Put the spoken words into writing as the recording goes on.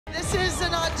is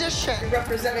an audition. You're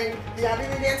representing the Abby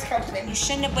Dance Company. You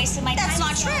shouldn't have wasted my time. That's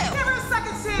not true. Give her a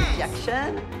second chance.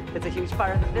 Rejection. It's a huge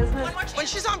part of the business. When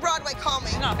she's on Broadway, call me.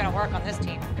 She's not gonna work on this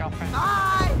team, girlfriend.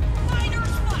 Bye. Find her a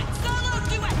spot. Solo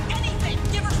duet. Anything.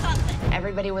 Give her something.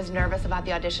 Everybody was nervous about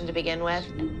the audition to begin with.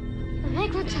 My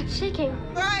leg looks like shaking.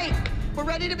 All right, we're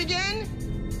ready to begin?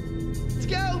 Let's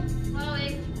go.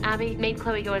 Chloe. Abby made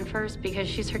Chloe go in first because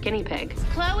she's her guinea pig.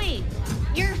 Chloe,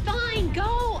 you're fine.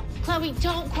 Go. Chloe,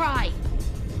 don't cry.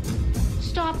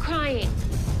 Stop crying.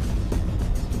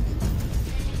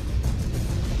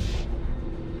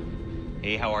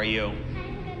 Hey, how are you? I'm good.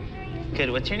 How are you?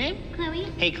 Good. What's your name? Chloe.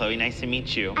 Hey, Chloe. Nice to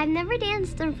meet you. I've never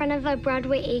danced in front of a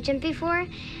Broadway agent before,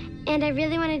 and I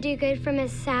really want to do good for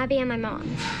Miss Abby and my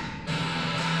mom.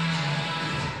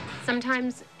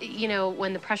 Sometimes, you know,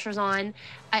 when the pressure's on,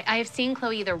 I have seen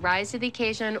Chloe either rise to the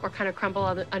occasion or kind of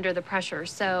crumble under the pressure.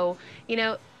 So, you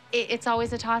know, it's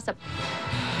always a toss-up.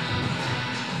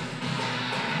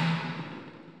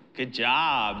 Good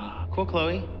job. Cool,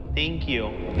 Chloe. Thank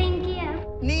you. Thank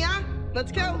you. Nia,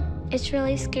 let's go. It's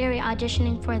really scary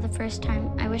auditioning for the first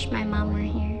time. I wish my mom were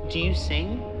here. Do you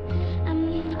sing? A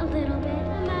little bit.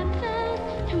 I'm at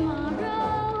bed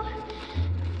tomorrow.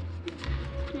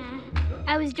 Nah.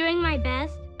 I was doing my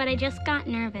best, but I just got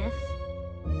nervous.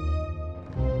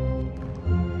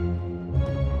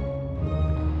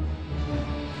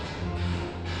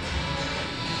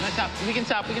 No, stop. We can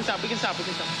stop. We can stop. We can stop. We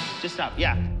can stop. Just stop.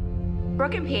 Yeah.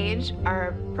 Brooke and Paige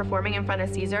are performing in front of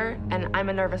Caesar, and I'm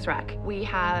a nervous wreck. We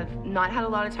have not had a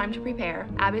lot of time to prepare.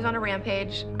 Abby's on a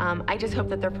rampage. I just hope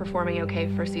that they're performing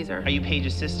okay for Caesar. Are you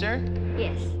Paige's sister?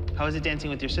 Yes. How is it dancing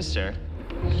with your sister?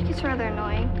 She gets rather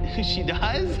annoying. She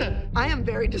does? I am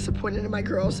very disappointed in my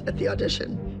girls at the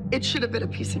audition. It should have been a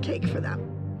piece of cake for them.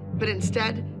 But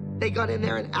instead, they got in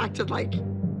there and acted like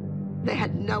they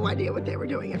had no idea what they were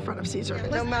doing in front of Caesar.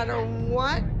 No matter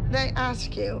what they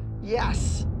ask you,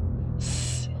 yes.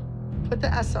 Put the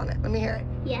S on it. Let me hear it.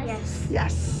 Yes.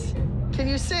 Yes. Can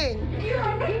you sing?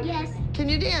 Yes. Can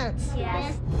you dance?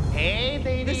 Yes. Hey,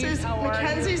 ladies. This is How are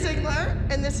Mackenzie you? Ziegler,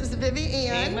 and this is Vivi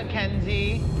Hey, Ian.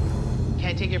 Mackenzie. Can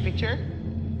I take your picture?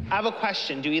 I have a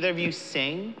question. Do either of you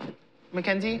sing?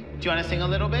 Mackenzie, do you want to sing a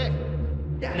little bit?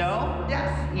 Yes. No?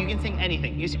 Yes. You can sing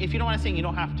anything. If you don't want to sing, you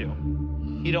don't have to.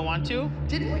 You don't want to?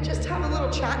 Didn't we just have a little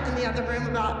chat in the other room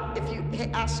about if you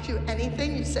asked you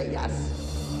anything, you'd say yes?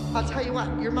 I'll tell you what,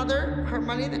 your mother, her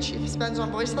money that she spends on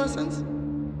voice lessons?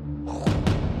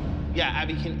 Yeah,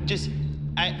 Abby,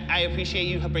 I appreciate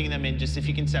you bringing them in, just if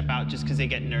you can step out, just because they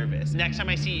get nervous. Next time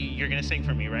I see you, you're gonna sing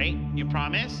for me, right? You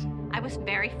promise? I was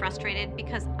very frustrated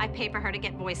because I pay for her to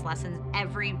get voice lessons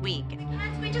every week.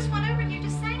 We just went over and you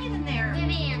just sang it in there.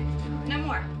 Vivian. No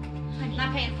more. I'm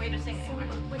not paying for you to sing anymore.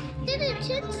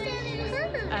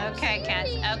 Okay, Kat.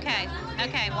 Okay.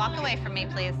 Okay, walk away from me,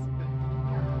 please.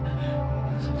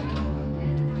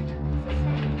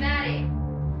 Maddie.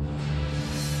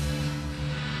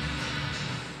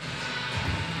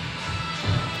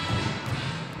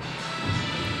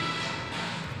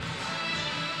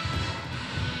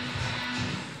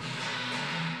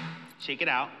 Shake it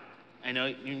out. I know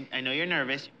you're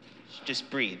nervous. Just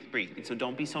breathe. So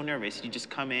don't be so nervous. You just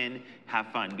come in, have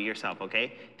fun, be yourself,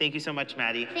 okay? Thank you so much,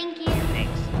 Maddie. Thank you.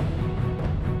 Thanks.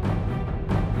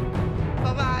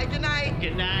 Bye-bye, good night.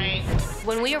 Good night.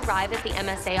 When we arrive at the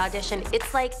MSA audition,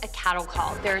 it's like a cattle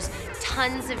call. There's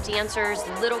tons of dancers,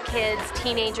 little kids,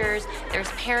 teenagers, there's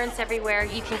parents everywhere.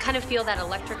 You can kind of feel that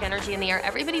electric energy in the air.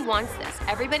 Everybody wants this.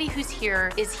 Everybody who's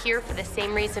here is here for the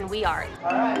same reason we are.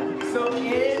 All right, so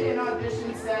in an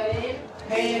audition setting,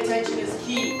 paying attention is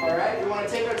key, all right? We want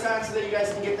to take our time so that you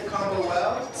guys can get the combo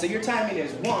well. So your timing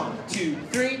is 1, 2,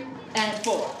 3, and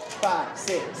 4, 5,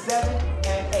 6, 7,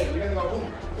 and 8. You're gonna go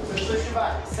boom. So switch your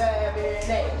body. 7,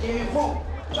 8. Give me boom.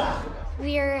 5.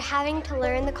 We are having to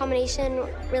learn the combination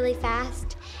really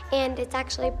fast, and it's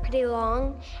actually pretty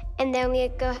long. And then we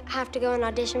have to go and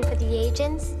audition for the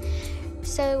agents.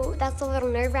 So that's a little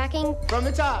nerve-wracking. From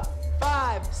the top,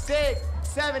 5, 6,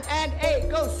 7, and 8.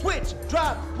 Go switch,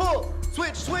 drop, pull,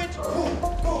 switch, switch, boom,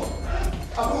 boom,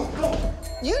 boom, boom.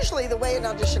 Usually the way an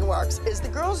audition works is the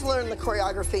girls learn the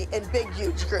choreography in big,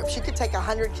 huge groups. You could take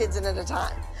 100 kids in at a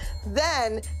time.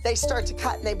 Then they start to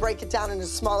cut and they break it down into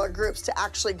smaller groups to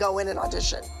actually go in and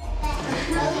audition.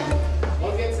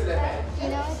 We'll get to that. You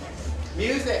know?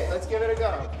 Music, let's give it a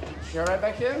go. You all right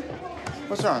back here?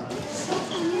 What's wrong?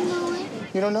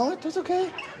 You don't know it? That's okay.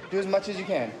 Do as much as you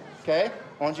can, okay?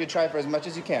 I want you to try for as much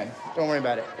as you can. Don't worry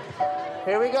about it.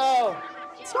 Here we go.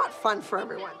 It's not fun for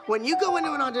everyone. When you go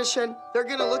into an audition, they're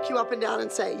gonna look you up and down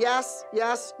and say, yes,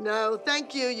 yes, no,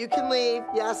 thank you, you can leave,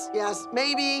 yes, yes,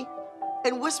 maybe.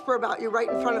 and whisper about you right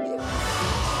in front of you.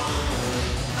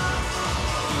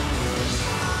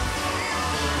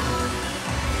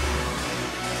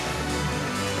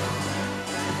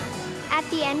 At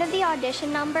the end of the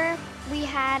audition number, we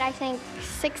had, I think,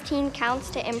 16 counts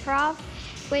to improv,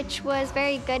 which was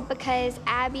very good because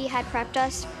Abby had prepped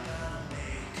us.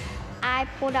 I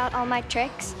pulled out all my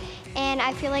tricks, and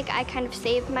I feel like I kind of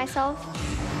saved myself.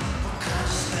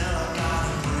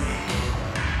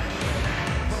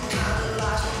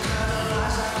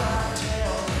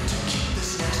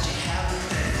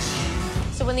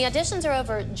 So when the auditions are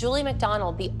over, Julie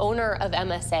McDonald, the owner of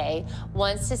MSA,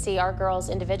 wants to see our girls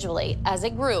individually as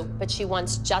a group, but she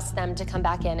wants just them to come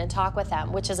back in and talk with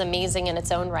them, which is amazing in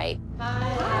its own right.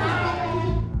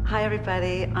 Hi. Hi,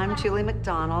 everybody. I'm Julie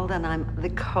McDonald, and I'm the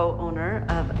co-owner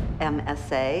of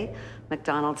MSA,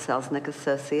 McDonald Selznick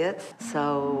Associates.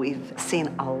 So we've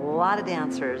seen a lot of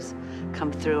dancers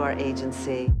come through our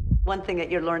agency. One thing that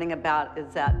you're learning about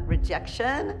is that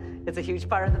rejection is a huge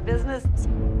part of the business.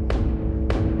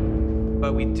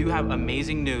 But we do have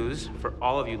amazing news for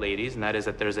all of you ladies, and that is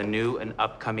that there's a new and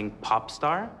upcoming pop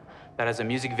star that has a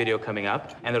music video coming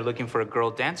up, and they're looking for a girl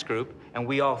dance group, and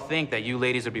we all think that you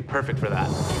ladies would be perfect for that.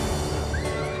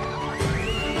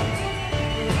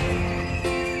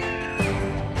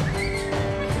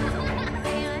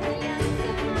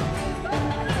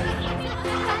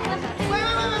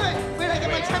 Wait, I get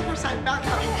my 10% back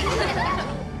up.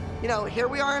 You know, here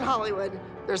we are in Hollywood,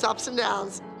 there's ups and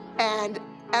downs, and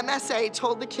MSA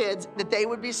told the kids that they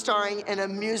would be starring in a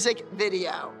music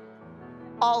video.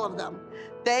 All of them.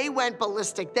 They went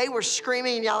ballistic. They were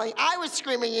screaming and yelling. I was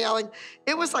screaming and yelling.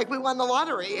 It was like we won the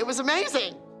lottery. It was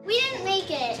amazing. We didn't make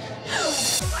it.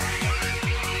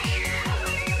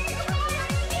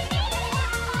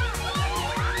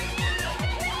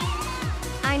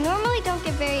 I normally don't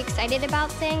get very excited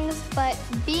about things, but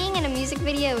being in a music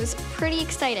video is pretty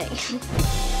exciting.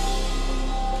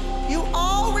 You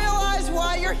all realize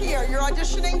why you're here. You're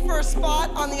auditioning for a spot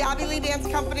on the Abby Lee Dance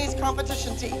Company's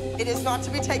competition team. It is not to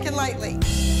be taken lightly.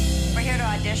 We're here to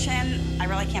audition. I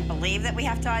really can't believe that we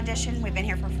have to audition. We've been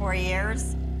here for 4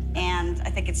 years, and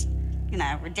I think it's, you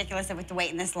know, ridiculous that we have to wait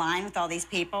in this line with all these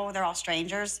people. They're all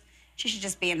strangers. She should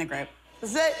just be in the group.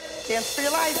 This is it. Dance for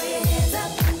your life. Hands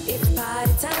up, it's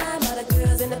party time. All the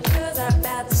girls and the girls are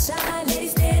about to shine.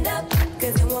 Ladies, stand up,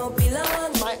 because it won't be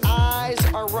long. My eyes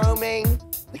are roaming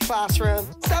the classroom.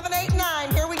 7, 8,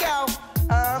 9, here we go.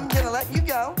 I'm gonna let you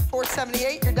go.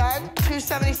 478, you're done.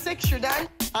 276, you're done.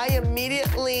 I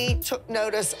immediately took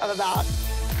notice of about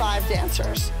 5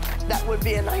 dancers that would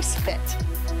be a nice fit.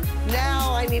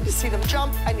 Now I need to see them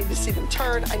jump, I need to see them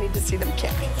turn, I need to see them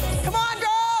kick. Come on,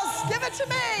 girls, give it to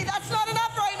me. That's not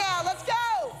enough right now, let's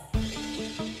go.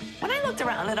 When I looked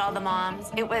around at all the moms,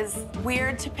 it was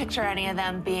weird to picture any of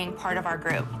them being part of our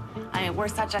group. I mean, we're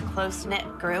such a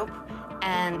close-knit group,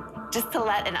 and just to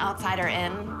let an outsider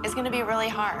in is gonna be really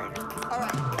hard. All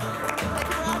right.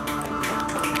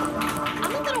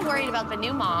 I'm a little worried about the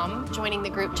new mom joining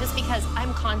the group just because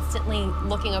I'm constantly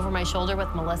looking over my shoulder with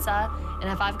Melissa,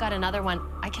 and if I've got another one,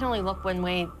 I can only look one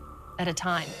way at a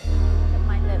time. Look at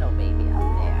my little baby up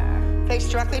there. Face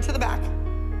directly to the back.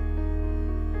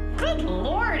 Good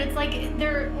Lord, it's like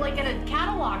they're like at a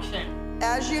cattle auction.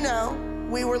 As you know,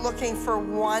 we were looking for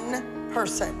one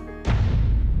person.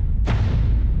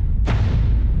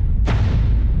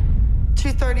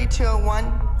 230,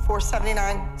 201,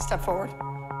 479, step forward.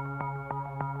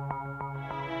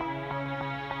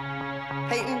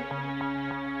 Peyton,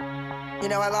 you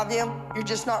know I love you. You're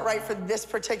just not right for this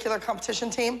particular competition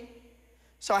team,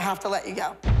 so I have to let you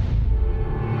go.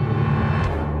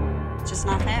 It's just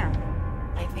not fair.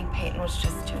 I think Peyton was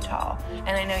just too tall. And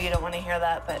I know you don't want to hear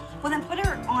that, but... Well, then put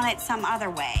her on it some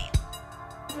other way.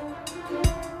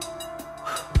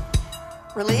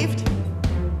 Relieved?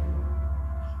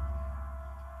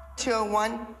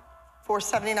 201,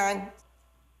 479.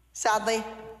 Sadly,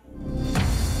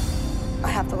 I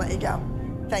have to let you go.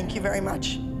 Thank you very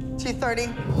much. 230.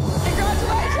 Congratulations!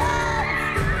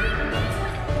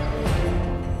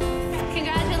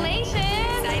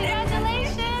 Congratulations!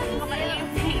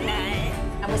 Congratulations!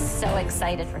 I was so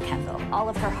excited for Kendall. All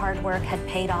of her hard work had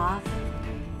paid off.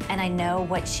 And I know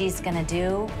what she's gonna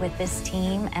do with this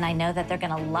team, and I know that they're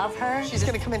gonna love her. She's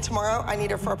gonna come in tomorrow. I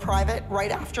need her for a private right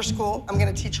after school. I'm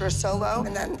gonna teach her a solo,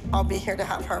 and then I'll be here to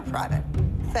have her private.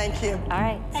 Thank you. All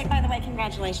right. Hey, by the way,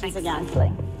 congratulations again.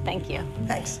 Thank you.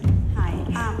 Thanks. Hi.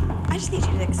 I just need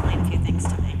you to explain a few things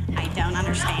to me. I don't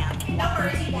understand.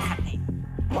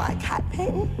 Why Cat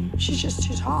Peyton? She's just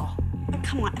too tall.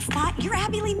 Come on, you're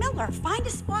Abby Lee Miller. Find a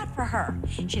spot for her.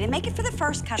 She didn't make it for the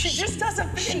first cut. She just doesn't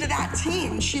fit into that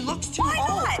team. She looks too old.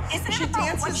 Why not? Isn't she it about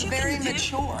dances what you very can do?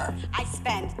 mature. I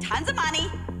spend tons of money,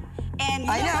 and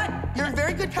I know. You're a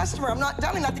very good customer. I'm not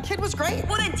doubting that. The kid was great.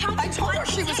 Well, then tell me I told her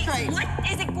she was great. What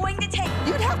is it going to take?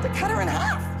 You'd have to cut her in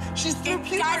half. She's through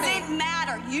puberty. It doesn't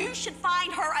matter. You should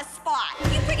find her a spot.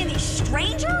 You bringing these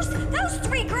strangers? Those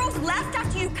 3 girls left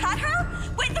after you cut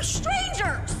her? Wait, they're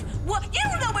strangers. Well, you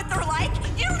don't know what they're like.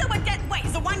 You don't know what that. Wait,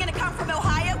 is the one going to come from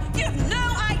Ohio? You have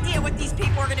no idea what these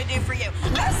people are going to do for you.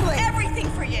 Leslie. Everything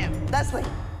for you. Leslie.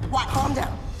 What? Calm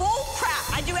down. Bull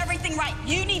crap. I do everything right.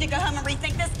 You need to go home and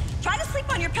rethink this. Try to sleep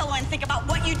on your pillow and think about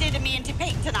what you did to me and to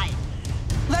Peyton tonight.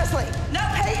 Leslie. No.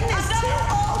 Peyton is too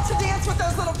old to dance with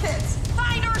those little kids.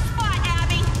 Find her a spot,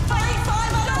 Abby. Find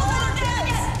those little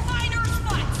kids. Find her a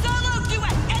spot. Solo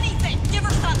duet. Anything. Give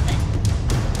her something.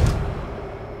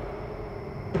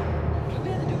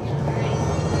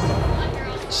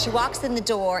 She walks in the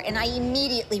door, and I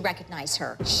immediately recognize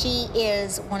her. She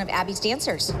is one of Abby's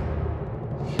dancers. I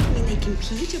mean, they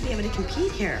compete. You'll be able to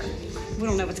compete here. We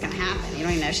don't know what's going to happen. You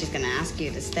don't even know if she's going to ask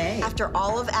you to stay. After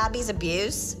all of Abby's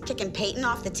abuse, kicking Peyton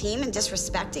off the team and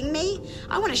disrespecting me,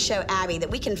 I want to show Abby that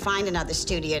we can find another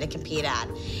studio to compete at.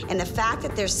 And the fact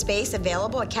that there's space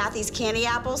available at Kathy's Candy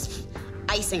Apples,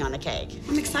 icing on the cake.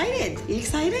 I'm excited. You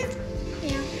excited?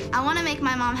 Yeah. I want to make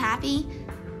my mom happy,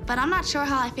 but I'm not sure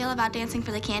how I feel about dancing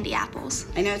for the Candy Apples.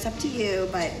 I know it's up to you,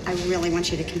 but I really want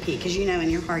you to compete, because you know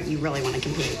in your heart you really want to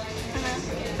compete.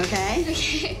 Okay?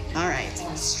 Okay. All right.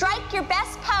 Strike your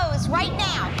best pose right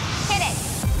now. Hit it.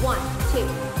 1, 2,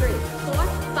 3, 4,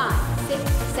 5,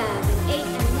 6, 7, 8,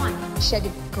 and 1. She had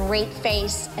a great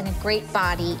face and a great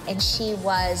body, and she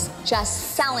was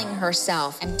just selling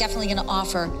herself. I'm definitely going to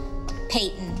offer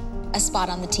Peyton a spot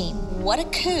on the team. What a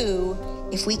coup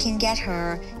if we can get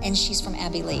her, and she's from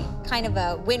Abby Lee. Kind of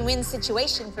a win-win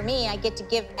situation for me. I get to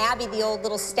give Abby the old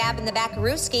little stab in the back of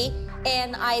Rooski,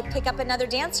 and I pick up another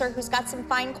dancer who's got some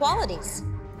fine qualities.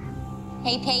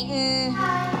 Hey, Peyton.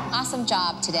 Hi. Awesome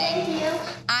job today. Thank you.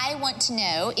 I want to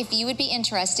know if you would be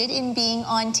interested in being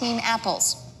on Team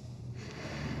Apples.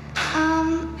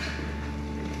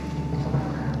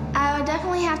 I would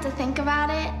definitely have to think about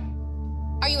it.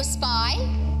 Are you a spy?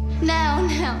 No,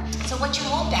 no. So what's your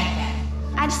holdout then?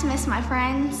 I just miss my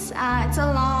friends. It's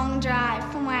a long drive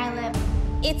from where I live.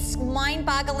 It's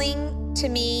mind-boggling to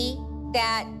me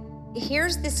that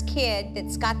here's this kid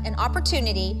that's got an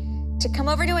opportunity to come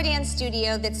over to a dance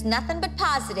studio that's nothing but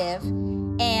positive,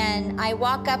 and I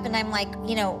walk up and I'm like,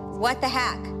 you know, what the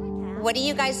heck? What are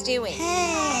you guys doing?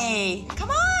 Hey. Come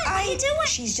on, what are you doing?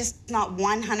 She's just not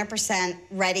 100%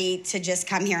 ready to just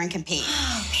come here and compete.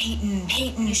 Oh,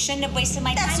 Peyton, you shouldn't have wasted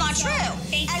my time. That's not true.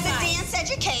 As a dance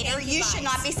educator, you should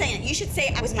not be saying it. You should say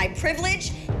it was my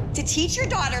privilege to teach your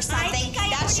daughter something.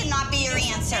 That should not be your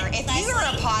answer. If you are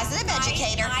a positive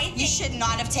educator, you should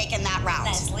not have taken that route.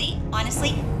 Leslie,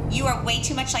 honestly, you are way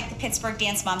too much like the Pittsburgh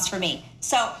dance moms for me.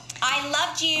 So I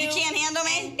loved you. You can't handle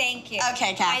me? And thank you.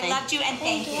 Okay, Kathy. I loved you and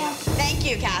thank you. Thank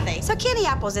you, Kathy. So Candy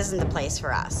Apples isn't the place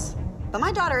for us. But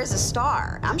my daughter is a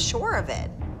star. I'm sure of it.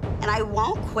 And I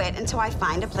won't quit until I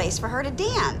find a place for her to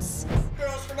dance.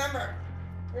 Girls, remember,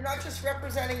 you're not just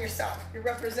representing yourself. You're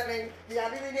representing the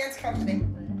Abby Lee Dance Company.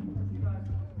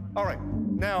 All right,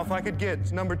 now if I could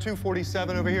get number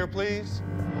 247 over here, please.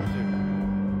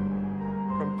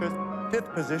 From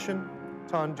fifth position,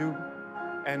 tendu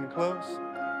and close,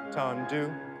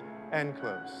 tendu and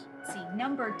close. See,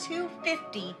 number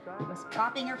 250 was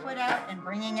popping her foot out and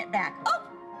bringing it back. Oh,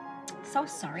 so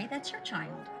sorry, that's your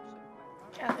child.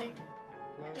 Kathy.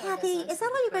 Kathy, is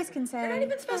that all you guys can say? You're not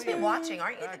even supposed to be watching,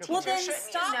 aren't you? The teacher. Well, then Shouldn't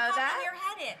stop you know popping that? your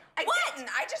head in. I didn't.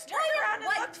 I just turned around and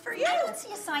looked for you. I don't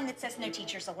see a sign that says no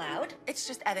teachers allowed. It's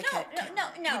just etiquette. No.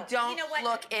 You don't know what?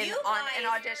 look in You on guys- an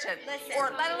audition, listen.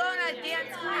 or let alone a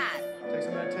dance class. Take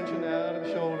some of that tension out of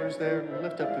the shoulders there.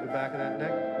 Lift up through the back of that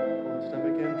neck. Pull the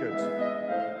stomach in.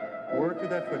 Good. Work through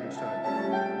that foot each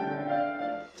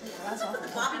time. That's all the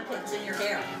bobby pins in your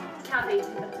hair. Kathy.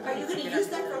 Are you going to use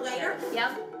that for later?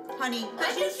 Yep. Honey,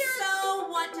 I just so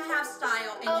want to have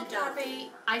style, and you don't.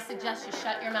 Kathy, I suggest you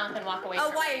shut your mouth and walk away.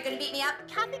 Oh, why? Are you going to beat me up?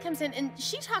 Kathy comes in and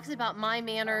she talks about my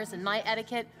manners and my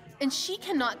etiquette, and she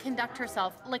cannot conduct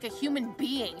herself like a human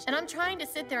being. And I'm trying to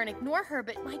sit there and ignore her,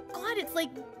 but my God, it's like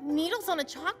needles on a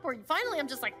chalkboard. Finally, I'm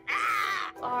just like,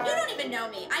 ah! You don't even know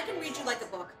me. I can read you like a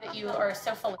book. That you are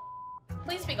so full of.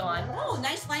 Please be gone. Oh,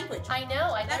 nice language. I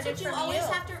know. I That's learned what it you from always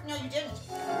have to. No, you didn't.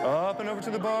 Up and over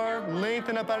to the bar.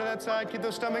 Lengthen up out of that side. Keep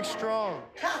those stomachs strong.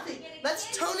 Kathy,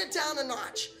 let's tone it down a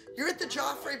notch. You're at the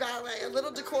Joffrey Ballet. A little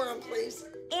decorum, please.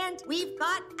 And we've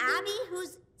got Abby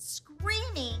who's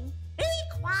screaming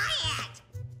quiet.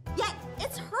 Yet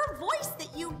it's her voice that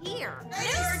you hear.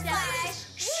 Newsflash!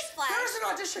 There's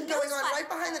an audition going on right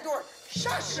behind the door.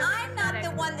 Shush! I'm not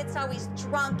the one that's always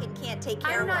drunk and can't take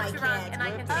care of my kids. I'm not drunk and I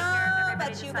can take care of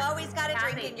everybody. But you've always got a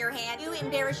drink in your hand. You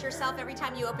embarrass yourself every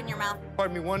time you open your mouth.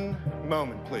 Pardon me one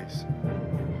moment, please.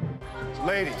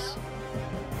 Ladies.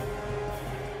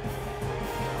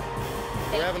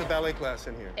 We're having a ballet class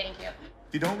in here. Thank you.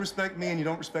 If you don't respect me and you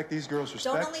don't respect these girls,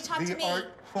 respect Don't only talk the to me. art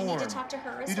form. You need to talk to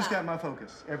her as You just well. got my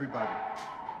focus, everybody.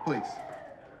 Please.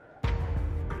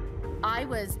 I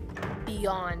was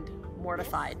beyond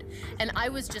mortified. And I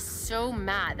was just so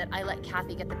mad that I let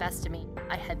Kathy get the best of me.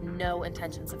 I had no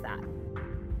intentions of that.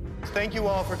 Thank you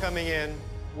all for coming in.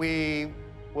 We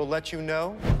will let you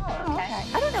know. Okay.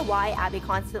 I don't know why Abby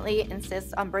constantly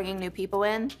insists on bringing new people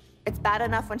in. It's bad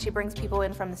enough when she brings people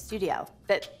in from the studio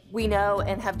that we know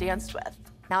and have danced with.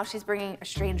 Now she's bringing a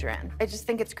stranger in. I just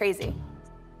think it's crazy.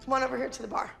 Come on over here to the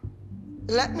bar.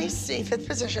 Let me see fifth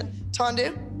position,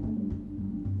 tendu.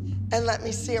 And let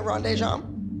me see a rondejambe.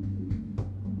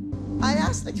 I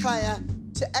asked Nakaya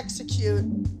to execute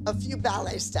a few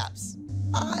ballet steps.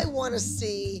 I want to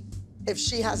see if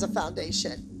she has a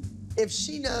foundation, if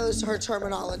she knows her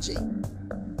terminology.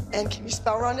 And can you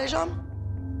spell rondejambe?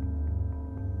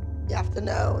 You have to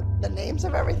know the names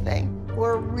of everything.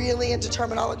 We're really into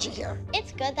terminology here.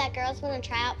 It's good that girls want to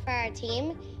try out for our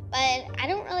team, but I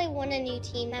don't really want a new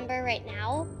team member right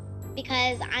now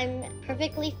because I'm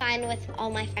perfectly fine with all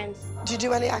my friends. Do you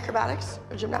do any acrobatics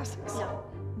or gymnastics? No.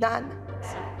 None?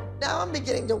 Now I'm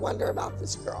beginning to wonder about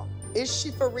this girl. Is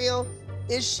she for real?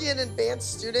 Is she an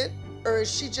advanced student? Or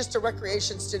is she just a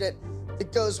recreation student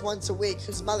that goes once a week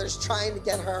whose mother's trying to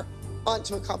get her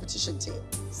onto a competition team?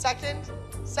 Second?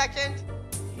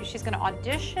 She's gonna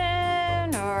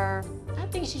audition, or? I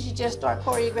think she should just start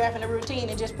choreographing a routine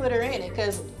and just put her in it,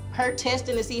 because her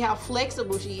testing to see how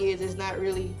flexible she is not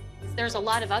really. There's a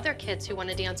lot of other kids who want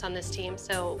to dance on this team,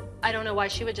 so I don't know why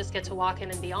she would just get to walk in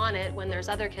and be on it when there's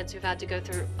other kids who've had to go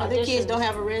through auditions. Other kids don't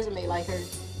have a resume like her.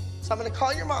 So I'm gonna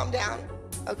call your mom down.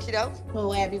 Okie doke.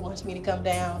 Oh, Abby wants me to come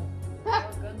down. Good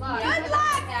luck. Good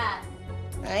luck! I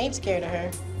ain't scared of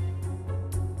her.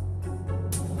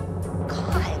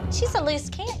 God, she's a loose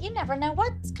can't. You never know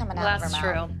what's coming out of her mouth. That's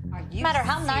true. No matter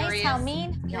how nice, how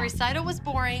mean. The recital was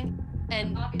boring,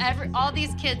 and all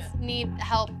these kids need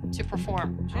help to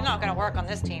perform. She's not gonna work on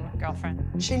this team,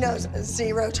 girlfriend. She knows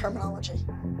zero terminology.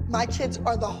 My kids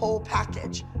are the whole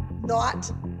package,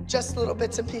 not just little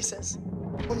bits and pieces.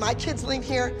 When my kids leave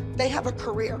here, they have a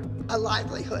career, a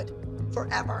livelihood,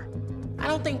 forever. I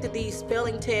don't think that these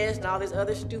spelling tests and all this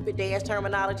other stupid dance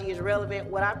terminology is relevant.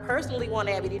 What I personally want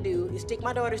Abby to do is stick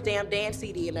my daughter's damn dance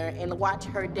CD in her and watch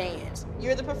her dance.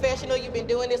 You're the professional, you've been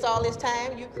doing this all this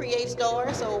time, you create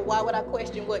stars, so why would I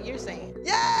question what you're saying?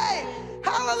 Yay!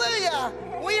 Hallelujah!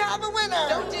 We have a winner!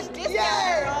 Don't just discount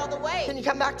her all the way. Can you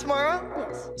come back tomorrow?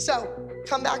 Yes. So,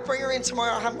 come back, bring her in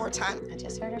tomorrow, I'll have more time. I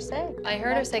just heard her say. I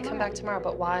heard her say come back tomorrow,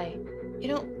 but why? You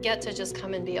don't get to just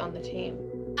come and be on the team.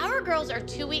 Our girls are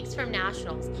 2 weeks from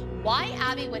nationals. Why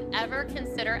Abby would ever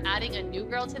consider adding a new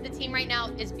girl to the team right now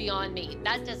is beyond me.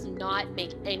 That does not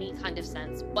make any kind of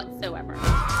sense whatsoever.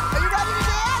 Are you ready to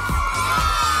dance?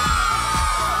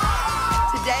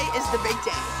 Today is the big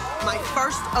day. My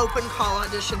first open call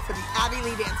audition for the Abby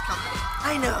Lee Dance Company.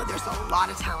 I know there's a lot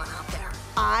of talent out there.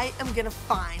 I am gonna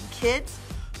find kids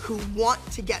who want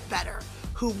to get better,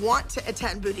 who want to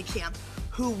attend booty camp,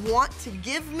 who want to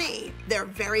give me their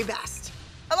very best.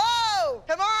 Hello,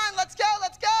 come on, let's go.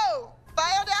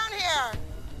 File down here.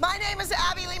 My name is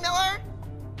Abby Lee Miller.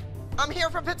 I'm here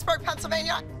from Pittsburgh,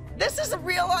 Pennsylvania. This is a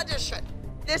real audition.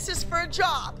 This is for a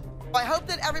job. I hope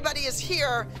that everybody is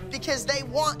here because they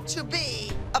want to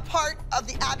be a part of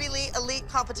the Abby Lee Elite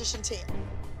competition team.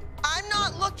 I'm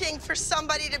not looking for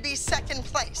somebody to be second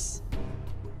place.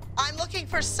 I'm looking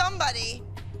for somebody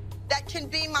that can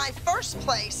be my first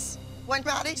place when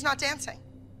Maddie's not dancing.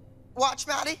 Watch,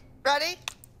 Maddie. Ready?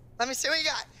 Let me see what you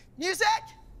got. Music.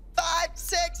 5,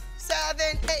 6,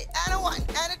 7, 8, and a 1,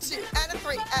 and a 2, and a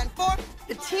 3, and 4.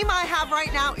 The team I have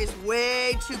right now is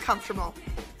way too comfortable.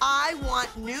 I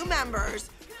want new members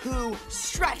who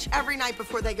stretch every night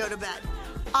before they go to bed.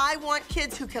 I want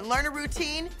kids who can learn a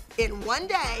routine in one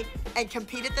day and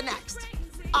compete at the next.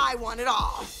 I want it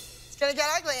all. It's gonna get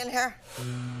ugly in here.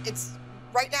 It's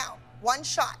right now, one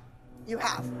shot you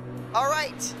have. All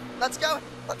right, let's go.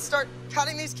 Let's start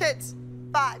cutting these kids.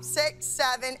 5, 6,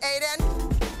 7, 8, and...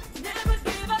 Never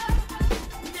give up,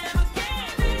 never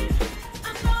give in.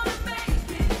 I'm gonna make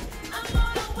it, I'm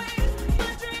gonna win.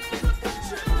 My dreams will come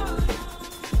true.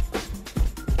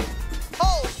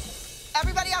 Hold.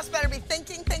 Everybody else better be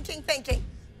thinking.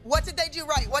 What did they do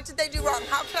right? What did they do wrong?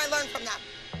 How can I learn from them?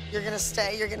 You're gonna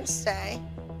stay, you're gonna stay.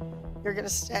 You're gonna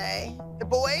stay. The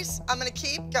boys, I'm gonna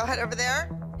keep. Go ahead over there.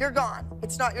 You're gone.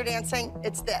 It's not your dancing,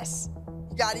 it's this.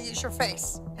 You gotta use your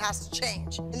face. It has to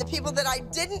change. And the people that I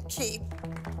didn't keep,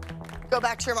 go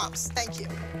back to your moms. Thank you.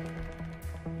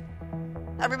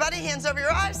 Everybody, hands over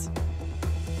your eyes.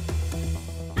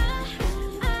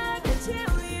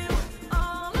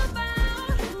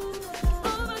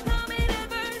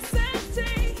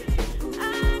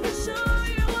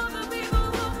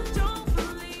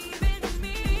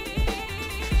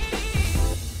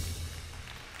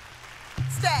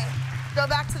 Stay. Go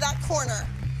back to that corner.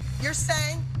 You're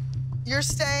staying. You're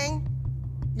staying.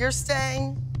 You're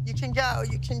staying. You can go.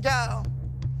 You can go.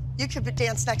 You could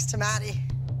dance next to Maddie.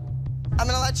 I'm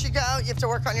gonna let you go. You have to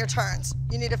work on your turns.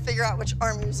 You need to figure out which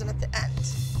arm you're using at the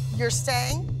end. You're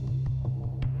staying.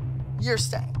 You're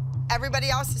staying. Everybody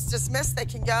else is dismissed. They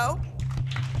can go.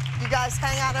 You guys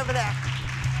hang out over there.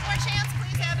 One more chance,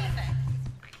 please, Abby.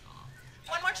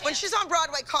 One more chance. When she's on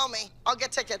Broadway, call me. I'll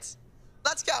get tickets.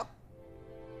 Let's go.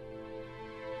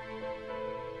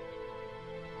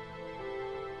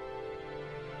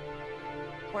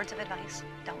 Words of advice,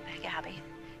 don't beg Abby.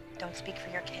 Don't speak for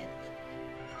your kid.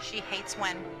 She hates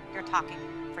when you're talking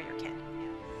for your kid.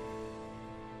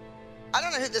 I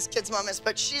don't know who this kid's mom is,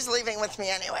 but she's leaving with me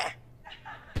anyway.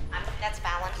 That's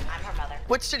Fallon. I'm her mother.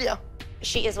 Which studio?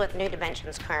 She is with New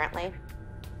Dimensions currently.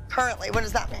 Currently? What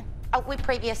does that mean? We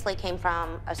previously came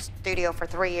from a studio for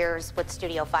 3 years with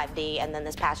Studio 5D, and then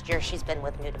this past year she's been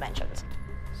with New Dimensions.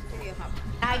 Studio hop.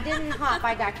 I didn't hop.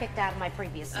 I got kicked out of my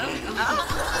previous studio.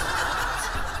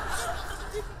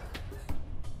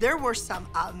 There were some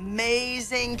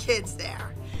amazing kids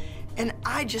there, and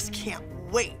I just can't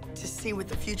wait to see what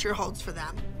the future holds for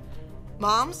them.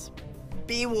 Moms,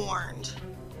 be warned.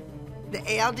 The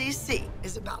ALDC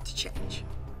is about to change.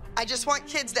 I just want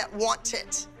kids that want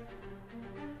it,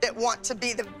 that want to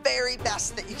be the very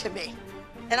best that you can be.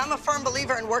 And I'm a firm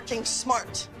believer in working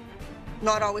smart,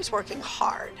 not always working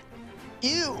hard.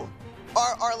 You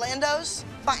are Orlando's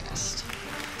finest.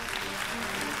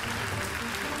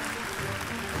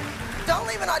 Don't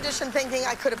leave an audition thinking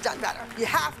I could have done better. You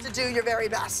have to do your very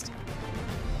best.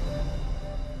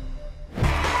 Hey!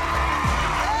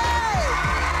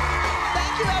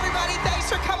 Thank you, everybody. Thanks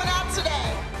for coming out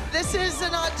today. This is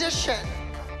an audition.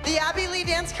 The Abby Lee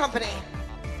Dance Company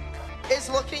is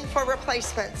looking for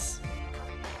replacements.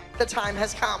 The time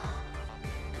has come.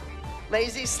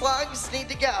 Lazy slugs need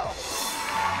to go.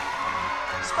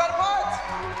 Spread apart.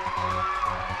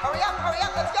 Hurry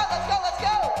up, let's go, let's go, let's go.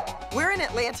 We're in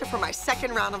Atlanta for my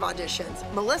second round of auditions.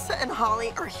 Melissa and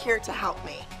Holly are here to help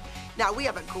me. Now, we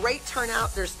have a great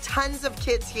turnout. There's tons of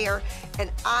kids here,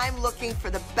 and I'm looking for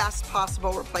the best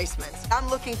possible replacements. I'm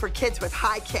looking for kids with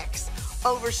high kicks,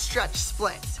 overstretched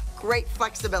splits, great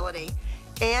flexibility,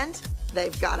 and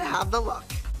they've got to have the look.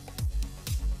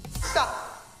 Stop.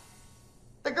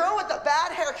 The girl with the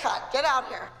bad haircut, get out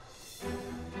here.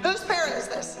 Whose parent is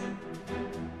this?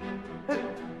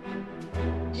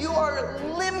 You are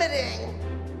limiting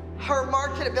her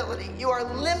marketability. You are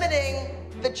limiting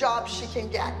the job she can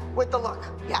get with the look.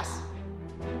 Yes.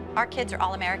 Our kids are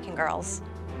all American girls.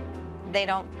 They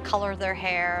don't color their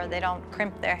hair, they don't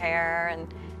crimp their hair,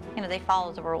 and you know, they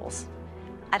follow the rules.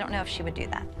 I don't know if she would do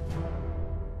that.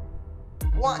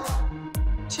 1,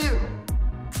 2,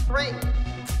 3,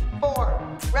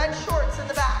 4. Red shorts in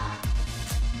the back.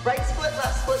 Right split,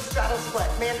 left split, straddle split.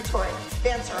 Mandatory.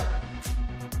 Dancer.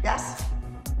 Yes?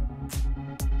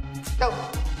 Go.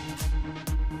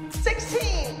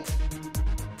 16.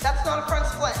 That's not a front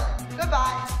split.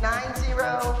 Goodbye. 9,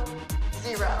 0,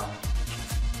 0.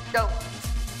 Go.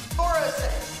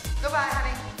 406. Goodbye,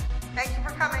 honey. Thank you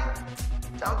for coming.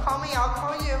 Don't call me, I'll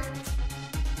call you.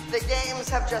 The games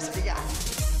have just begun.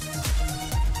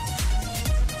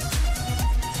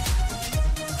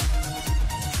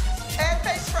 And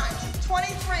face front.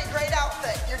 23, great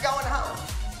outfit. You're going home.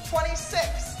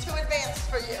 26, too advanced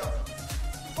for you.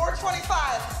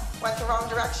 425, went the wrong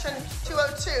direction.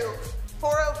 202,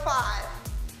 405,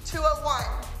 201.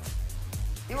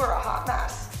 You were a hot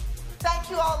mess. Thank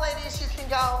you all, ladies. You can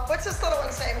go. What's this little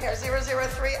one's name here?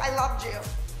 003. I loved you.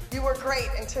 You were great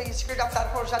until you screwed up that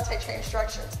whole jeté change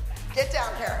directions. Get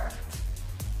down here.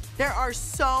 There are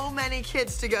so many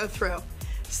kids to go through.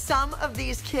 Some of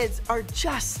these kids are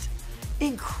just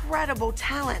incredible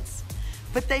talents,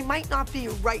 but they might not be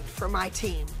right for my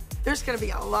team. There's gonna be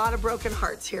a lot of broken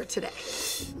hearts here today.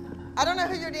 I don't know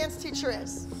who your dance teacher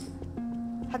is.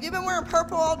 Have you been wearing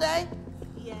purple all day?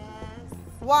 Yes.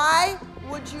 Why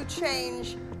would you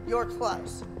change your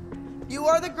clothes? You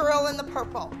are the girl in the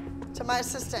purple. To my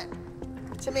assistant.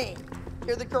 to me.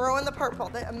 You're the girl in the purple,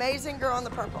 the amazing girl in the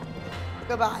purple.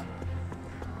 Goodbye.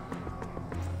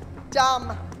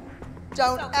 Dumb.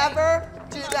 Don't ever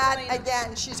do that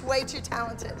again. She's way too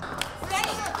talented.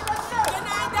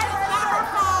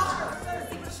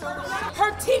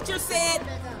 Her teacher said,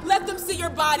 let them see your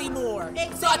body more.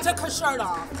 So I took her shirt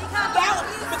off.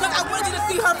 Because I wanted you to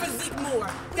see her physique more.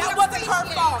 That wasn't her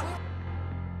fault.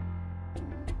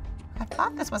 I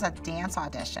thought this was a dance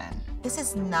audition. This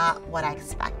is not what I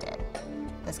expected.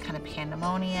 This kind of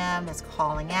pandemonium, this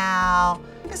calling out.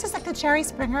 This is like the Jerry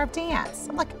Springer of dance.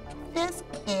 I'm like, this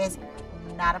is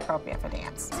not appropriate for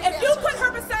dance. If you put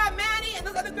her beside Maddie and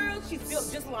those other girls, she's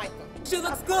built just like them. She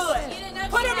looks good.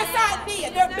 Put her beside me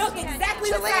and they're built exactly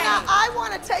the same. Jelena, I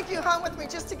want to take you home with me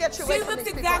just to get you away She from looks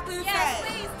these exactly people. the same. Yes,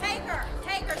 please take her.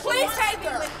 Take her. Please take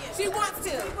her. She wants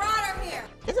to. We brought her here.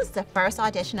 This is the first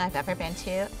audition I've ever been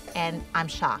to, and I'm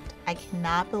shocked. I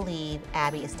cannot believe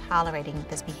Abby is tolerating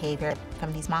this behavior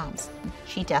from these moms.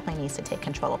 She definitely needs to take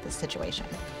control of this situation.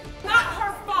 Not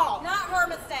her fault. Not her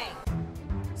mistake.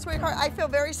 Sweetheart, I feel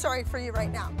very sorry for you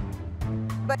right now.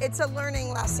 But it's a learning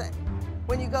lesson.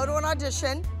 When you go to an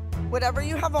audition, whatever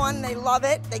you have on, they love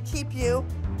it, they keep you,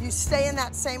 you stay in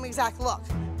that same exact look.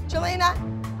 Jelena,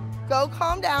 go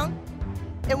calm down,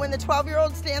 and when the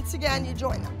 12-year-olds dance again, you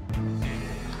join them.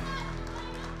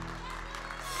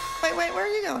 Wait, where are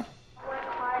you going?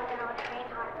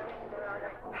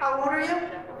 How old are you?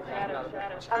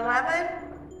 11?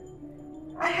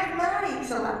 I have Maddie,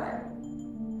 who's 11.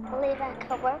 I believe I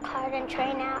could work hard and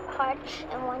train out hard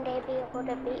and one day be able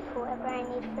to beat whoever I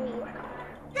need for you.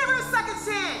 Give her a second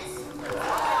chance. Give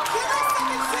her a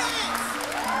second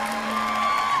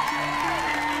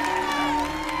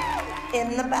chance.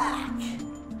 In the back.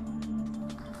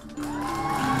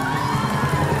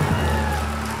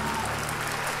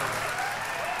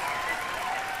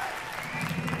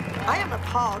 I am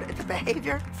appalled at the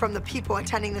behavior from the people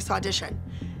attending this audition.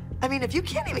 I mean, if you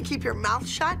can't even keep your mouth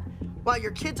shut while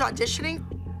your kid's auditioning,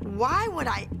 why would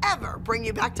I ever bring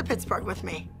you back to Pittsburgh with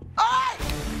me? All right,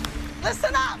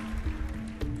 listen up.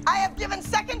 I have given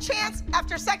second chance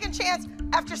after second chance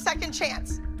after second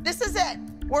chance. This is it.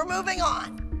 We're moving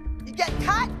on. You get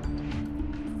cut,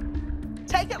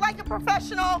 take it like a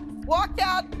professional, walk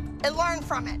out, and learn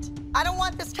from it. I don't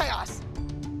want this chaos.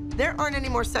 There aren't any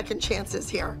more second chances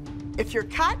here. If you're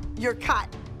cut, you're cut.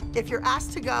 If you're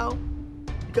asked to go,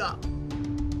 go.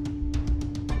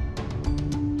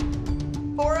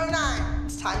 4:09,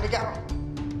 it's time to go.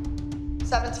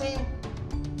 17,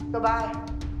 goodbye.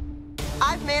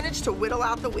 I've managed to whittle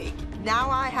out the week. Now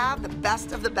I have the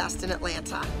best of the best in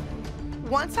Atlanta.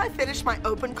 Once I finish my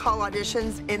open call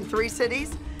auditions in 3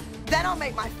 cities, then I'll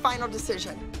make my final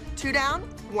decision. 2 down,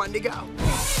 1 to go.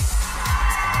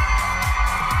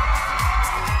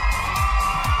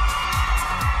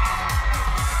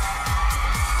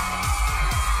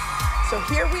 So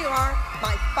here we are,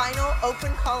 my final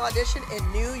open call audition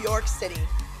in New York City,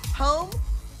 home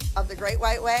of the Great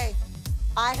White Way.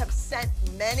 I have sent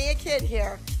many a kid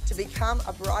here to become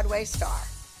a Broadway star.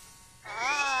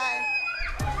 Hi.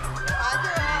 Hi,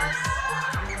 girls.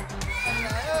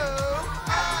 Hello.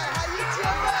 Hi, how you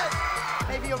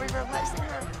doing? Maybe you'll be replacing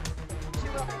her. She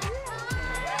will be.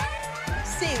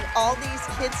 Seeing all these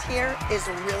kids here is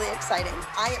really exciting.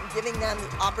 I am giving them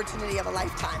the opportunity of a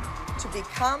lifetime to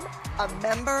become a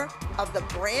member of the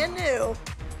brand new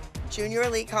Junior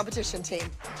Elite competition team.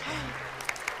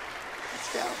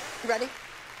 Let's go. You ready?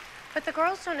 But the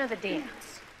girls don't know the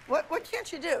dance. What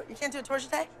can't you do? You can't do a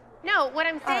torchete? No, what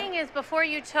I'm saying is before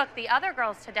you took the other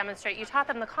girls to demonstrate, you taught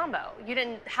them the combo. You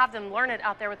didn't have them learn it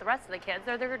out there with the rest of the kids.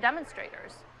 They're their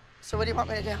demonstrators. So what do you want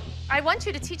me to do? I want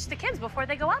you to teach the kids before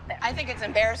they go out there. I think it's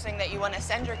embarrassing that you want to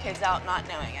send your kids out not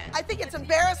knowing it. I think it's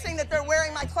embarrassing that they're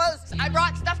wearing my clothes. I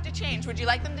brought stuff to change. Would you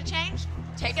like them to change?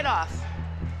 Take it off.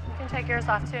 You can take yours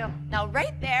off too. Now,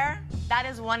 right there, that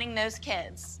is wanting those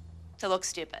kids to look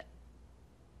stupid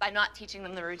by not teaching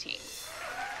them the routine.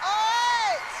 All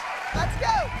right, let's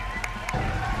go.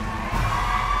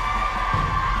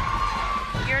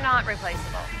 You're not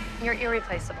replaceable. You're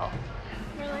irreplaceable.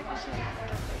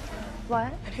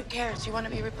 What? And who cares? You want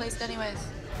to be replaced anyways.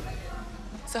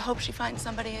 So hope she finds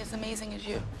somebody as amazing as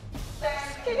you.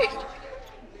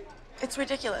 It's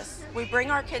ridiculous. We bring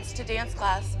our kids to dance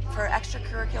class for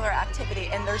extracurricular activity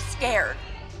and they're scared.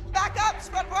 Back up,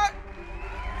 Squidward.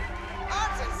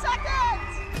 Arms in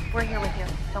seconds. We're here with you.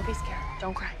 Don't be scared.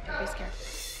 Don't cry. Don't be scared.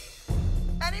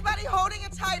 Anybody holding a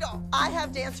title? I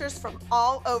have dancers from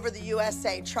all over the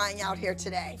USA trying out here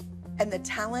today, and the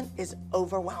talent is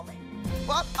overwhelming.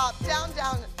 Up, up, down,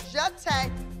 down,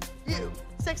 jeté. You,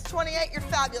 628, you're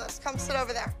fabulous. Come sit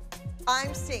over there.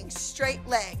 I'm seeing straight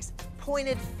legs,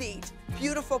 pointed feet,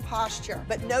 beautiful posture,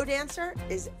 but no dancer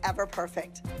is ever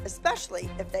perfect, especially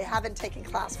if they haven't taken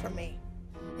class from me.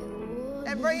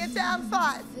 And bring it down,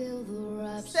 5,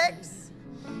 6,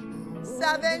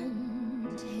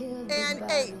 7, and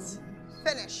 8.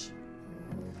 Finish.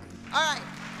 All right.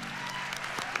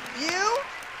 You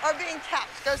are being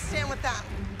kept. Go stand with them.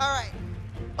 All right.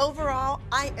 Overall,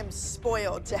 I am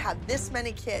spoiled to have this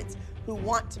many kids who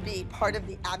want to be part of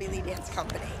the Abby Lee Dance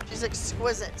Company. She's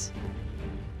exquisite.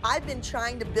 I've been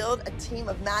trying to build a team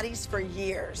of Maddies for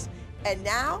years, and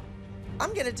now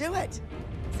I'm gonna do it.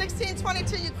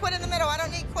 1622, you quit in the middle. I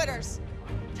don't need quitters.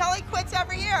 Kelly quits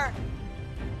every year.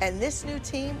 And this new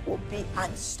team will be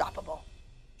unstoppable.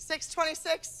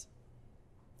 626,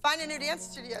 find a new dance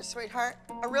studio, sweetheart.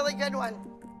 A really good one.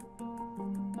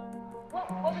 What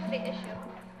was the issue?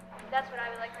 That's what I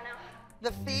would like to know.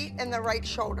 The feet and the right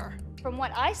shoulder. From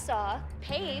what I saw,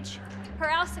 Paige, her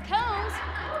Alsacones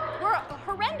were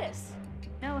horrendous.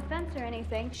 No offense or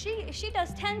anything. She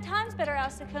does 10 times better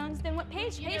Alsacones than what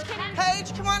Paige can.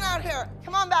 Paige, come on out here.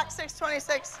 Come on back,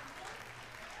 626.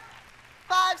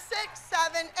 5, 6,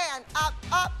 7, and up,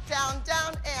 up, down,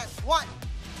 down, and 1,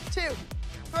 2, 3.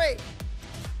 Good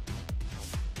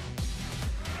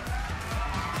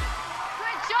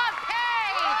job,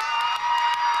 Paige!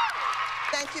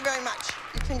 Thank you very much.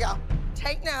 You can go.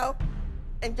 Take no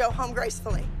and go home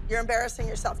gracefully. You're embarrassing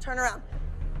yourself. Turn around.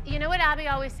 You know what Abby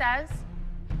always says?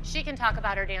 She can talk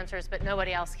about her dancers, but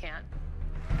nobody else can.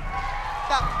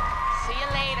 Go. See you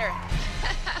later.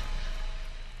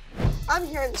 I'm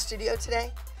here in the studio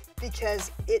today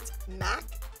because it's Mac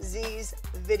Z's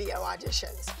video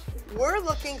auditions. We're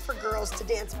looking for girls to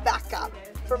dance backup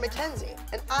for Mackenzie,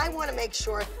 and I want to make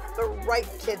sure the right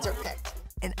kids are picked.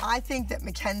 And I think that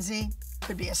Mackenzie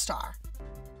could be a star.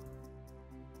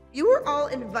 You were all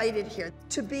invited here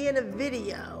to be in a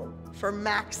video for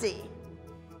Mac Z.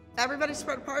 Everybody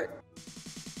spread apart.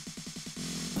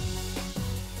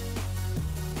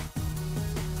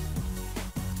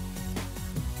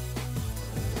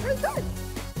 Very good.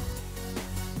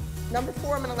 Number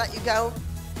 4, I'm gonna let you go.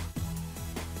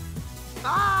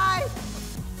 Bye.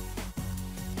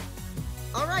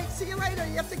 All right, see you later,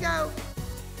 you have to go.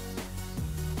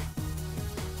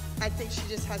 I think she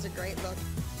just has a great look.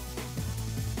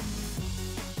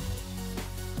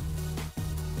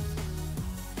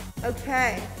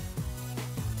 Okay.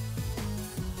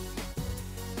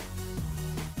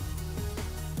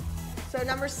 So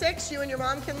number 6, you and your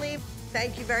mom can leave.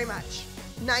 Thank you very much.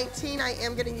 19, I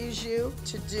am gonna use you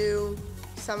to do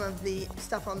some of the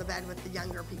stuff on the bed with the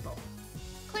younger people.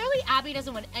 Clearly, Abby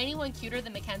doesn't want anyone cuter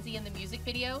than Mackenzie in the music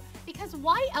video, because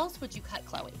why else would you cut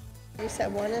Chloe? You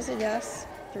said 1 is a yes,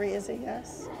 3 is a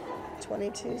yes,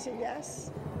 22 is a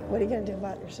yes. What are you gonna do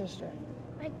about your sister?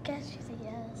 I guess she's a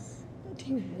yes. Do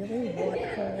you really want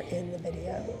her in the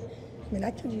video? I mean,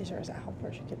 I could use her as a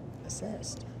helper. She could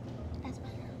assist. That's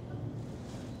better.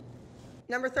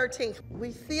 Number 13,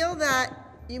 we feel that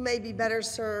you may be better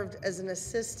served as an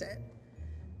assistant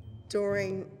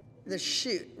during the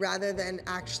shoot rather than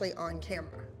actually on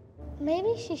camera.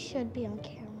 Maybe she should be on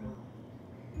camera.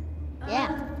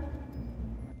 Yeah.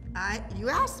 You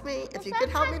asked me if you could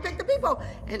help me pick the people,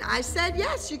 and I said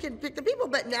yes, you can pick the people,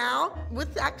 but now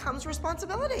with that comes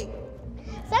responsibility.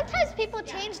 Sometimes people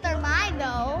change their mind,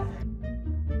 though.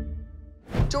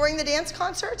 During the dance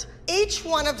concert, each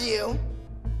one of you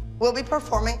will be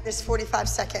performing this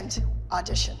 45-second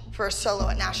audition for a solo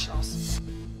at Nationals.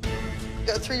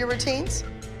 Go through your routines.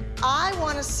 I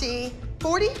want to see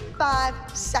 45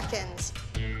 seconds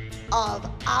of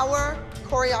our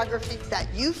choreography that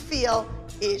you feel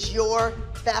is your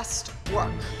best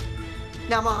work.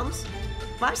 Now, moms,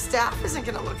 my staff isn't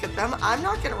gonna look at them. I'm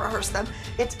not gonna rehearse them.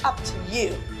 It's up to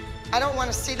you. I don't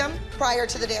wanna see them prior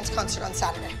to the dance concert on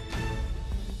Saturday.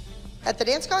 At the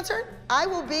dance concert, I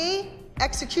will be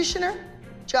executioner,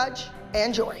 judge,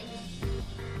 and jury.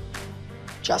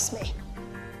 Just me.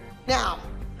 Now,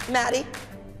 Maddie,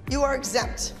 you are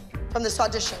exempt from this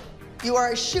audition. You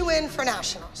are a shoo-in for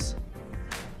Nationals.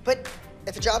 But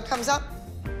if a job comes up,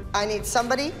 I need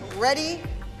somebody ready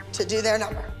to do their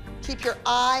number. Keep your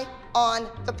eye on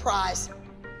the prize,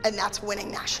 and that's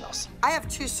winning Nationals. I have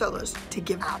 2 solos to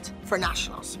give out for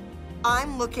Nationals.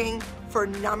 I'm looking for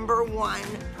 #1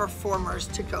 performers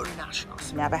to go to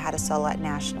Nationals. Never had a solo at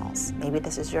Nationals. Maybe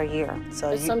this is your year.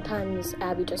 So Sometimes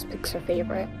Abby just picks her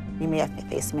favorite. you may have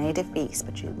faced many defeats,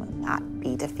 but you will not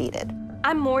be defeated.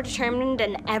 I'm more determined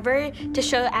than ever to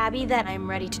show Abby that I'm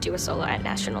ready to do a solo at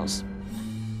Nationals.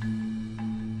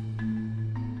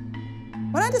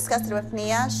 When I discussed it with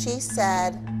Nia, she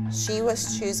said She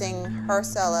was choosing her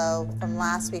solo from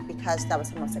last week because that was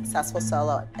her most successful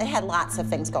solo. It had lots of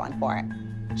things going for it.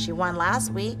 She won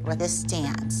last week with this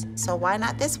dance, so why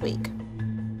not this week?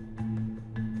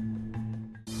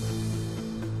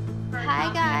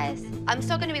 Hi guys. I'm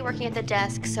still gonna be working at the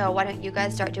desk, so why don't you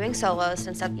guys start doing solos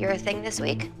since that's your thing this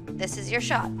week? This is your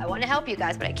shot. I wanna help you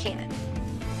guys, but I can't.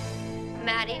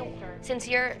 Maddie, since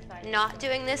you're not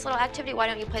doing this little activity, why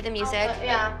don't you play the music?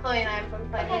 Yeah, Chloe and I both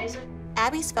play music.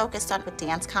 Abby's focused on a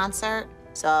dance concert,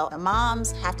 so the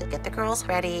moms have to get the girls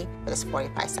ready for this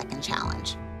 45-second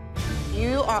challenge.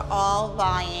 You are all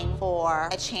vying for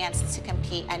a chance to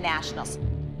compete at nationals.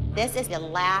 This is the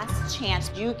last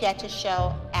chance you get to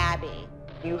show Abby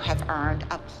you have earned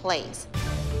a place.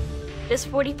 This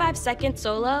 45-second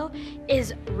solo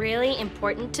is really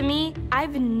important to me.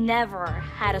 I've never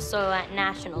had a solo at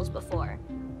nationals before,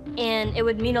 and it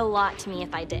would mean a lot to me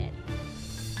if I did.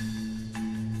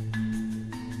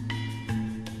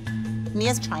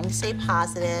 Mia's trying to stay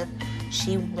positive.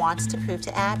 She wants to prove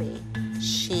to Abby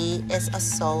she is a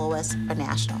soloist for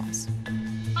nationals.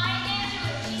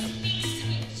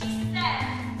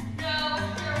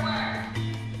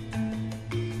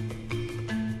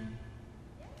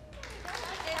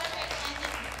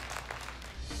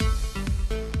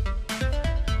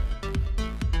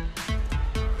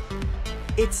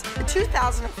 It's the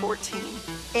 2014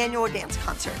 annual dance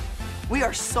concert. We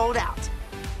are sold out.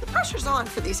 The pressure's on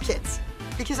for these kids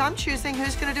because I'm choosing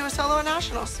who's gonna do a solo at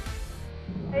nationals.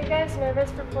 Are you guys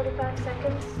nervous for 45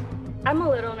 seconds? I'm a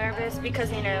little nervous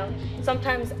because, you know,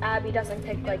 sometimes Abby doesn't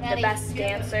pick, like, the best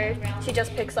dancer. She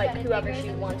just picks, like, whoever she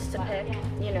wants to pick,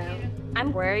 you know.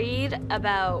 I'm worried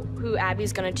about who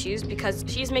Abby's gonna choose because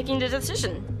she's making the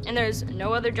decision, and there's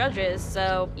no other judges,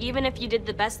 so even if you did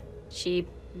the best, she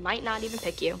might not even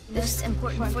pick you. Most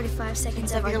important 45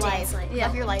 seconds of our dance life. Yeah.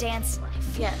 Of your life. Dance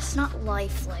life. Yes. Not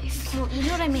life. Well, you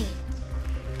know what I mean.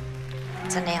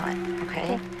 So nail it,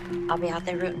 okay? I'll be out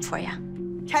there rooting for you.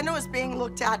 Kendall is being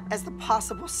looked at as the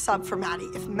possible sub for Maddie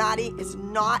if Maddie is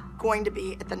not going to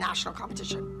be at the national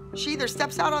competition. She either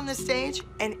steps out on this stage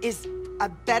and is a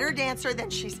better dancer than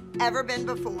she's ever been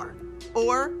before,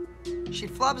 or she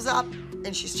flubs up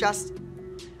and she's just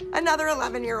another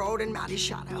 11-year-old in Maddie's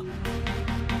shadow.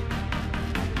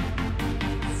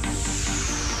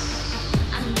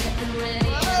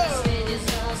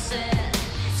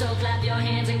 So clap your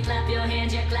hands and clap your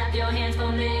hands, yeah, clap your hands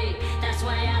for me. That's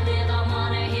why I live, I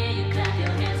wanna hear you clap your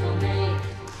hands for me.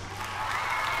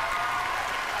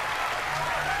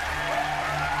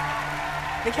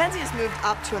 Mackenzie has moved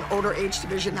up to an older age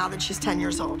division now that she's 10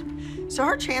 years old. So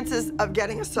her chances of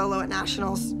getting a solo at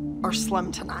nationals are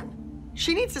slim to none.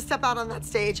 She needs to step out on that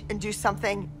stage and do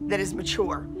something that is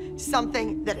mature,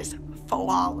 something that is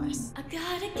flawless. I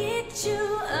gotta get you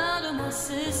out of my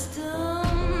system.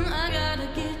 I gotta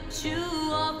get you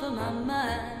off of my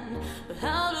mind. But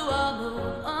how do I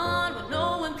move on when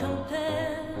no one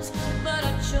compares? But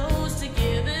I chose to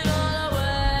give it all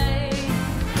away.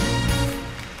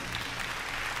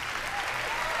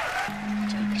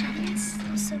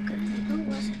 That was so good. Who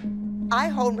was it? I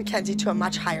hold Mackenzie to a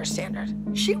much higher standard.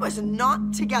 She was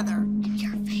not together. And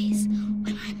your face,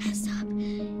 when I messed up,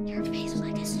 your face was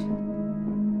like this.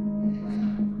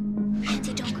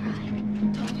 Auntie, don't cry.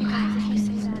 Don't cry if you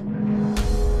say that.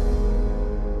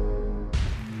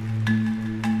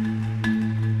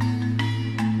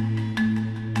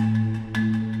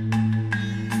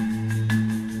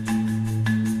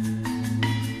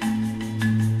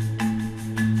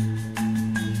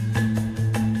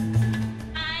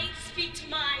 I speak to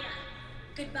Maya.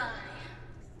 Goodbye.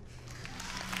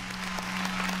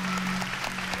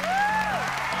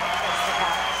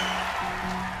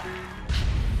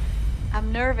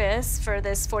 I'm nervous for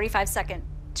this 45-second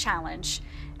challenge.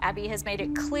 Abby has made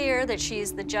it clear that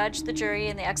she's the judge, the jury,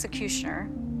 and the executioner.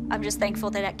 I'm just thankful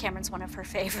that Cameron's one of her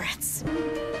favorites.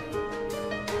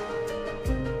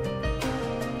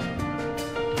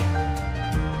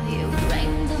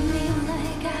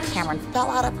 Cameron fell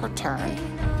out of her turn.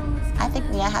 I think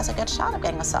Mia has a good shot of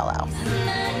getting a solo.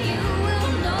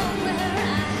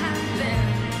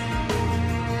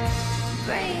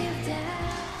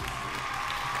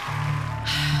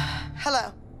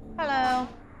 Hello. Hello.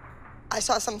 I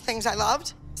saw some things I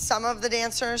loved. Some of the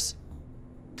dancers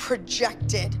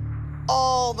projected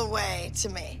all the way to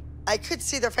me. I could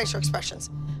see their facial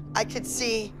expressions. I could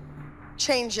see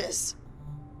changes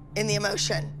in the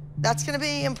emotion. That's gonna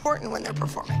be important when they're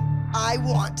performing. I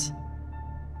want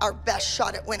our best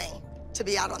shot at winning to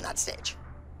be out on that stage.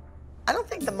 I don't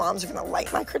think the moms are gonna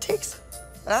like my critiques.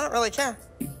 but I don't really care.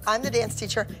 I'm the dance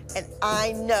teacher, and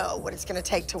I know what it's gonna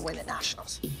take to win at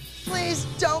nationals. Please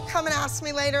don't come and ask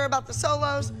me later about the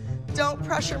solos. Don't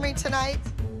pressure me tonight.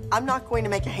 I'm not going to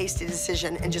make a hasty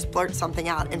decision and just blurt something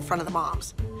out in front of the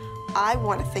moms. I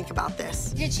want to think about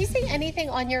this. Did she say anything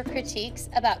on your critiques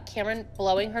about Cameron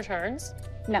blowing her turns?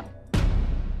 No.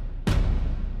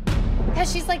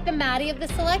 Because she's like the Maddie of the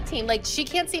select team. Like, she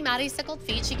can't see Maddie's sickled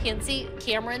feet. She can't see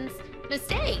Cameron's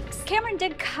mistakes. Cameron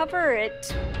did cover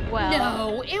it well.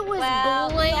 No, it was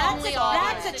blatantly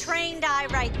That's a trained eye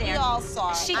right there. We all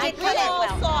saw it. She did cover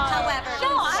it well. However,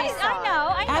 I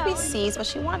know. Abby sees what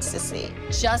she wants to see.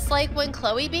 Just like when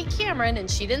Chloe beat Cameron and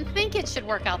she didn't think it should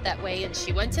work out that way and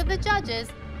she went to the judges,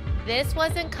 this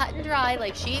wasn't cut and dry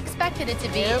like she expected it to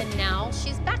be, and now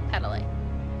she's backpedaling.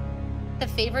 The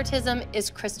favoritism is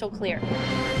crystal clear.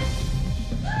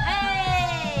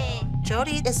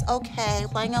 Jody is okay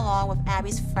playing along with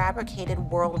Abby's fabricated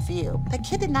worldview. The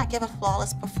kid did not give a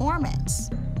flawless performance.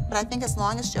 But I think as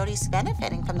long as Jody's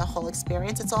benefiting from the whole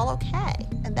experience, it's all okay.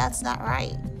 And that's not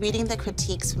right. Reading the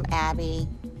critiques from Abby,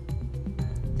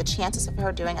 the chances of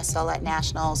her doing a solo at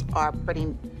nationals are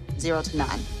pretty 0 to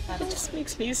none. It just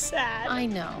makes me sad. I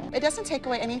know. It doesn't take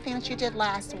away anything that you did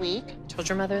last week. Told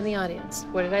your mother in the audience.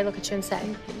 What did I look at you and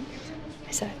say?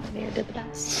 I said I thought you did the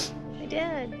best. I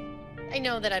did. I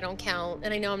know that I don't count,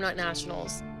 and I know I'm not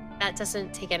nationals. That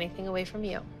doesn't take anything away from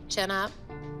you. Chin up,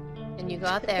 and you go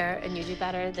out there and you do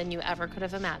better than you ever could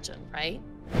have imagined, right?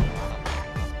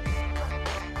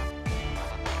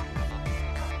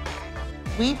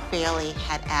 We barely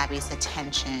had Abby's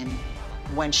attention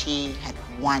when she had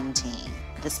one team.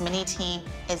 This mini team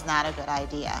is not a good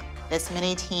idea. This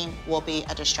mini team will be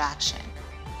a distraction.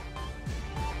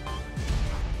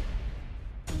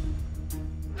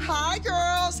 Hi,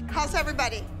 girls. How's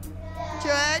everybody?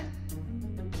 Good?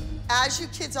 As you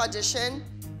kids audition,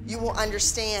 you will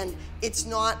understand it's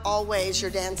not always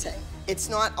your dancing. It's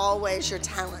not always your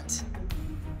talent.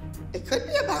 It could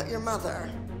be about your mother.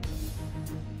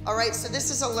 All right, so this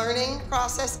is a learning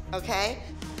process, okay?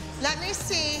 Let me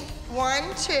see. 1,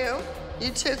 2.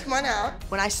 You two, come on out.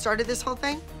 When I started this whole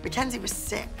thing, Mackenzie was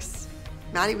 6.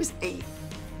 Maddie was 8.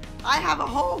 I have a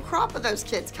whole crop of those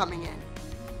kids coming in.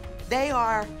 They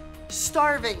are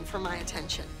starving for my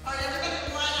attention. All right,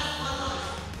 everybody, line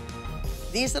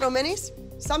up. These little minis,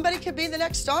 somebody could be the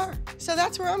next star. So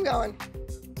that's where I'm going.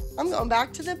 I'm going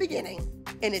back to the beginning.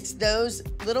 And it's those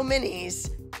little minis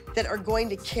that are going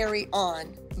to carry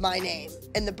on my name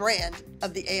and the brand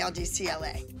of the ALDC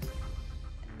LA.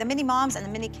 The mini moms and the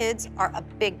mini kids are a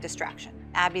big distraction.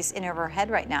 Abby's in over her head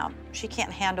right now. She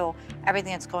can't handle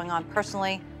everything that's going on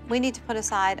personally. We need to put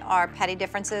aside our petty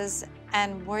differences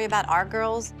and worry about our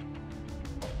girls.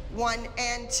 1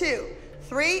 and 2,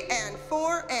 3 and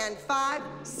 4 and 5,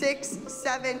 6,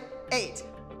 7, 8.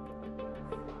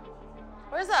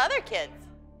 Where's the other kids?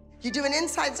 You do an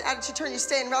inside attitude turn, you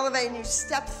stay in releve, and you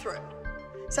step through.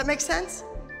 Does that make sense?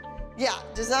 Yeah,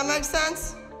 does that make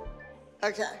sense?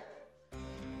 Okay.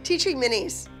 Teaching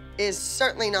minis is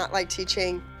certainly not like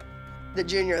teaching the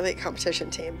junior elite competition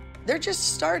team. They're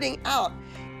just starting out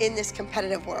in this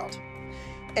competitive world.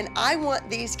 And I want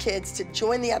these kids to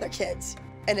join the other kids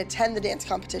and attend the dance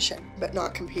competition, but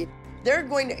not compete. They're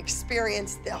going to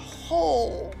experience the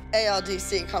whole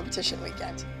ALDC competition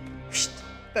weekend.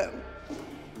 Boom.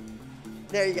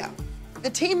 There you go. The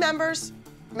team members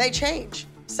may change.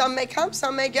 Some may come,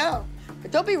 some may go,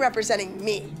 but they'll be representing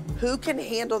me. Who can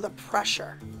handle the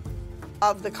pressure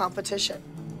of the competition?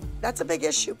 That's a big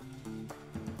issue.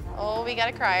 Oh, we got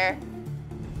a crier.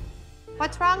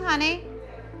 What's wrong, honey?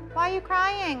 Why are you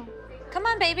crying? Come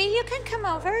on, baby, you can come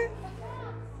over.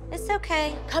 It's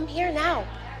okay. Come here now.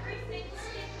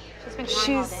 She's been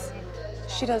crying all day.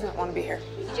 She doesn't want to be here.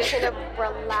 You just need to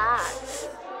relax,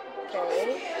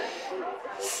 okay?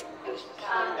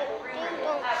 I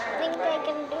don't think I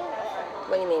can do it.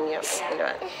 What do you mean you don't think you can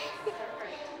do it?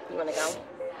 You want to go?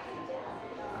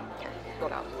 Okay, go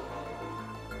down.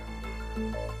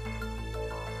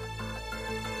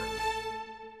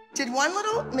 Did one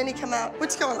little mini come out?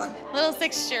 What's going on? Little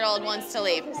 6-year-old wants to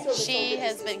leave. She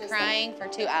has been crying for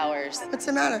 2 hours. What's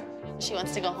the matter? She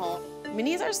wants to go home.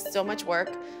 Minis are so much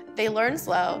work. They learn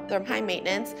slow, they're high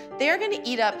maintenance. They are gonna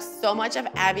eat up so much of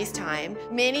Abby's time.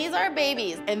 Minis are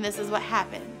babies, and this is what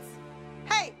happens.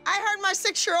 Hey, I heard my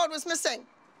 6-year-old was missing.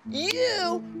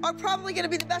 You are probably gonna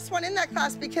be the best one in that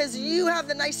class because you have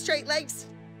the nice straight legs.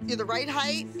 You're the right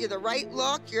height, you're the right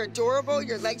look, you're adorable,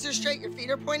 your legs are straight, your feet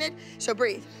are pointed, so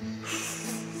breathe.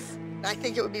 I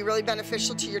think it would be really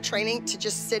beneficial to your training to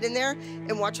just sit in there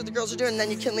and watch what the girls are doing, and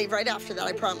then you can leave right after that,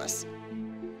 I promise.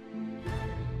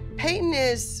 Peyton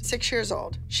is 6 years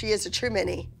old. She is a true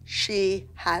mini. She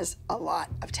has a lot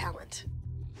of talent.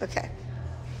 Okay.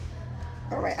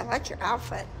 All right, I like your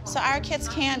outfit. So our kids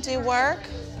can't do work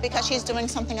because she's doing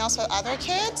something else with other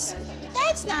kids?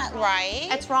 That's not right.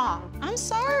 That's wrong. I'm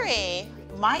sorry.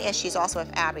 My issues also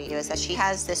with Abby is that she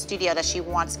has this studio that she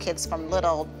wants kids from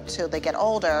little till they get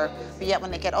older, but yet when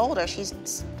they get older, she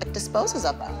disposes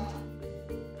of them.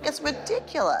 It's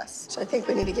ridiculous. So I think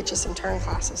we need to get you some turn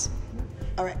classes.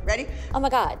 All right, ready? Oh my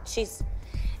God, she's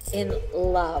in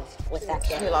love with that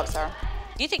kid. He loves her.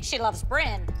 Do you think she loves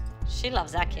Bryn? She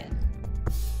loves that kid.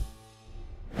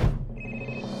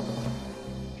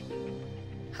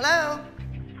 Hello? Hi,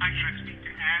 can I speak to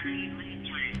Abby Lee,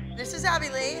 please? This is Abby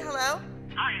Lee. Hello?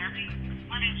 Hi, Abby.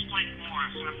 My name's Blake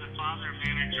Morris. I'm the father and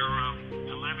manager of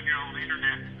 11-year-old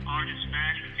internet artist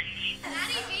Maddie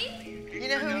B. You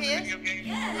know who he is?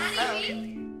 Yeah, Maddie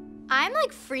B. I'm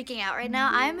like freaking out right now.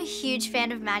 I'm a huge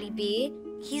fan of Maddie B.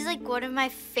 He's like one of my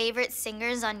favorite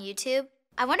singers on YouTube.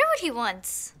 I wonder what he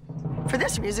wants. For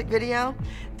this music video,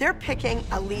 they're picking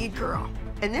a lead girl,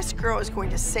 and this girl is going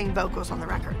to sing vocals on the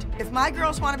record. If my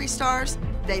girls want to be stars,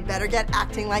 they better get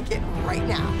acting like it right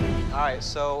now. All right,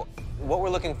 so what we're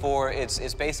looking for,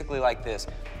 it's basically like this.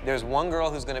 There's one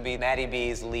girl who's gonna be Maddie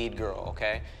B's lead girl,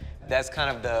 okay? That's kind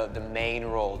of the main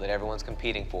role that everyone's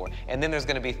competing for. And then there's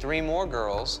gonna be 3 more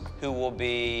girls who will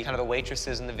be kind of the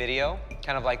waitresses in the video,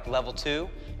 kind of like level 2,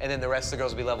 and then the rest of the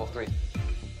girls will be level 3.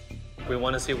 We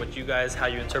want to see what you guys, how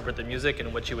you interpret the music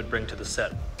and what you would bring to the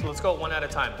set. So let's go one at a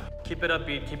time. Keep it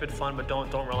upbeat, keep it fun, but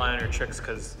don't rely on your tricks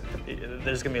because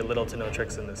there's gonna be little to no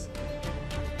tricks in this.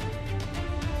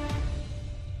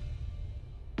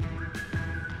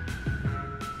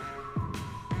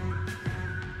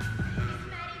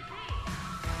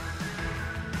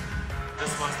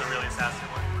 This one's the really sassy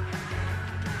one.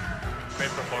 Great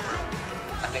performer.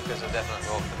 I think there's a definite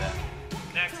role for that.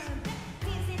 Next.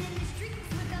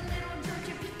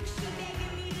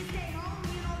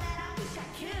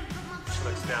 She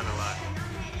looks down a lot.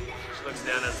 She looks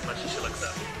down as much as she looks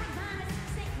up.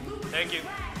 Thank you.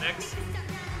 Next.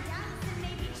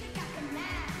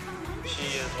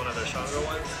 She is one of the stronger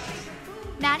ones.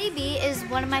 Maddie B is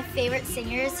one of my favorite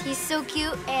singers. He's so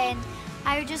cute, and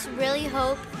I just really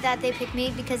hope that they pick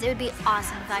me because it would be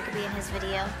awesome if I could be in his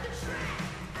video.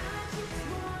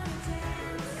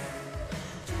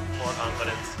 More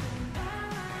confidence.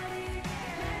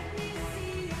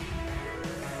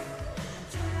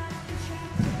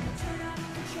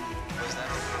 Was that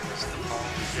the call?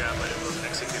 Yeah, but it wasn't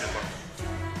executed well.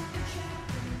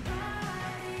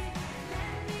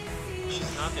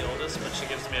 She's not the oldest, but she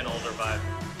gives me an older vibe.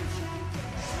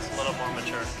 It's a little more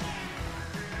mature.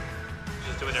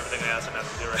 She's doing everything I asked her not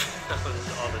to do right now.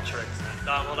 All the tricks.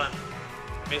 Dom, hold on.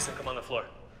 Mason, come on the floor.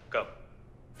 Go.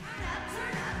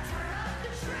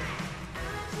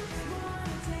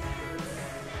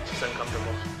 She's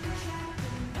uncomfortable.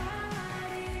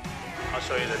 I'll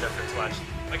show you the difference. Watch.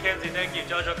 Mackenzie, thank you.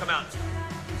 Jojo, come out.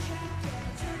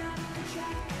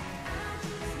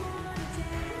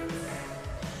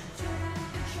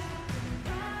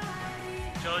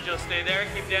 Jojo, stay there.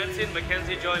 Keep dancing.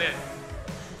 Mackenzie, join in.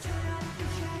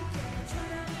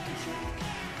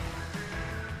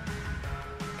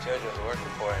 JoJo's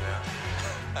working for it now.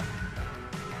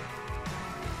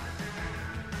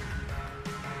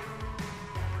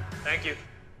 Thank you.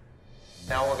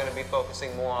 Now we're gonna be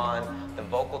focusing more on the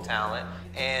vocal talent,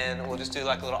 and we'll just do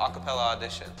like a little a cappella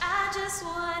audition. I just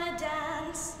wanna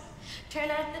dance,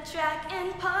 turn up the track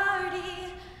and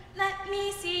party. Let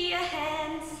me see your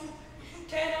hands.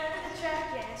 Turn up the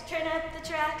track, yes, turn up the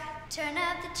track. Turn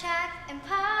up the track and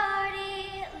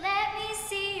party. Let me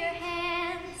see your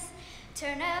hands.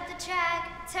 Turn up the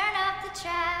track, turn up the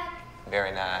track.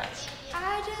 Very nice.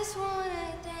 I just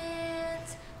wanna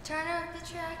dance. Turn up the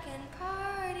track and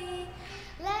party.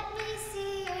 Let me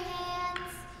see your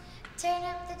hands. Turn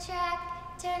up the track,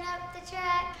 turn up the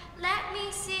track. Let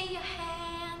me see your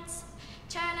hands.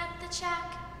 Turn up the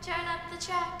track, turn up the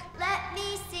track. Let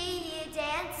me see you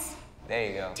dance. There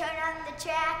you go. Turn up the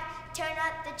track, turn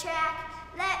up the track.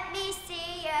 Let me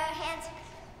see your hands.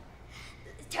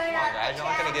 Turn Come on, up guys, the you're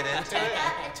not track, gonna get into turn it?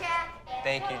 up the track.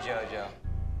 Thank you, JoJo.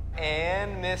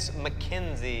 And Miss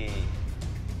Mackenzie.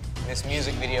 Miss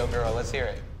Music Video Girl, let's hear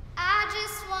it. I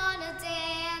just wanna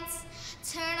dance.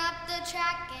 Turn up the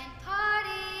track and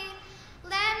party.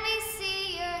 Let me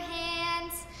see your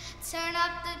hands. Turn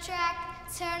up the track,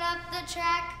 turn up the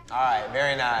track. All right,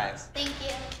 very nice. Thank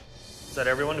you. Is that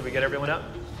everyone? Did we get everyone out?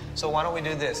 So why don't we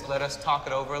do this? Let us talk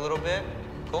it over a little bit.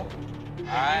 Cool? All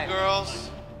right. Girls.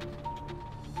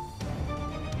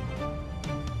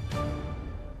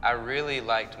 All I really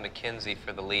liked Mackenzie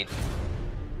for the lead.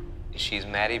 She's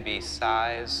Maddie B's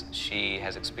size. She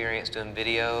has experience doing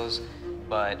videos,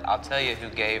 but I'll tell you who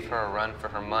gave her a run for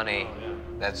her money.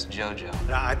 That's JoJo.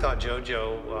 I thought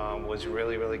JoJo was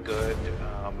really, really good.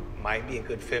 Might be a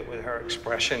good fit with her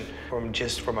expression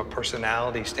from a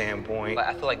personality standpoint.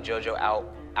 I feel like JoJo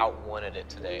out-wanted it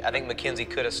today. I think Mackenzie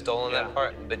could have stolen that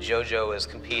part, but JoJo is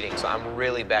competing, so I'm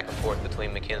really back and forth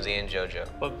between Mackenzie and JoJo.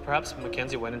 But perhaps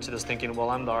Mackenzie went into this thinking, well,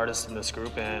 I'm the artist in this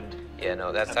group, and yeah,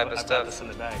 no, that type of stuff, this in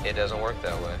the bag. It doesn't work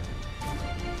that way.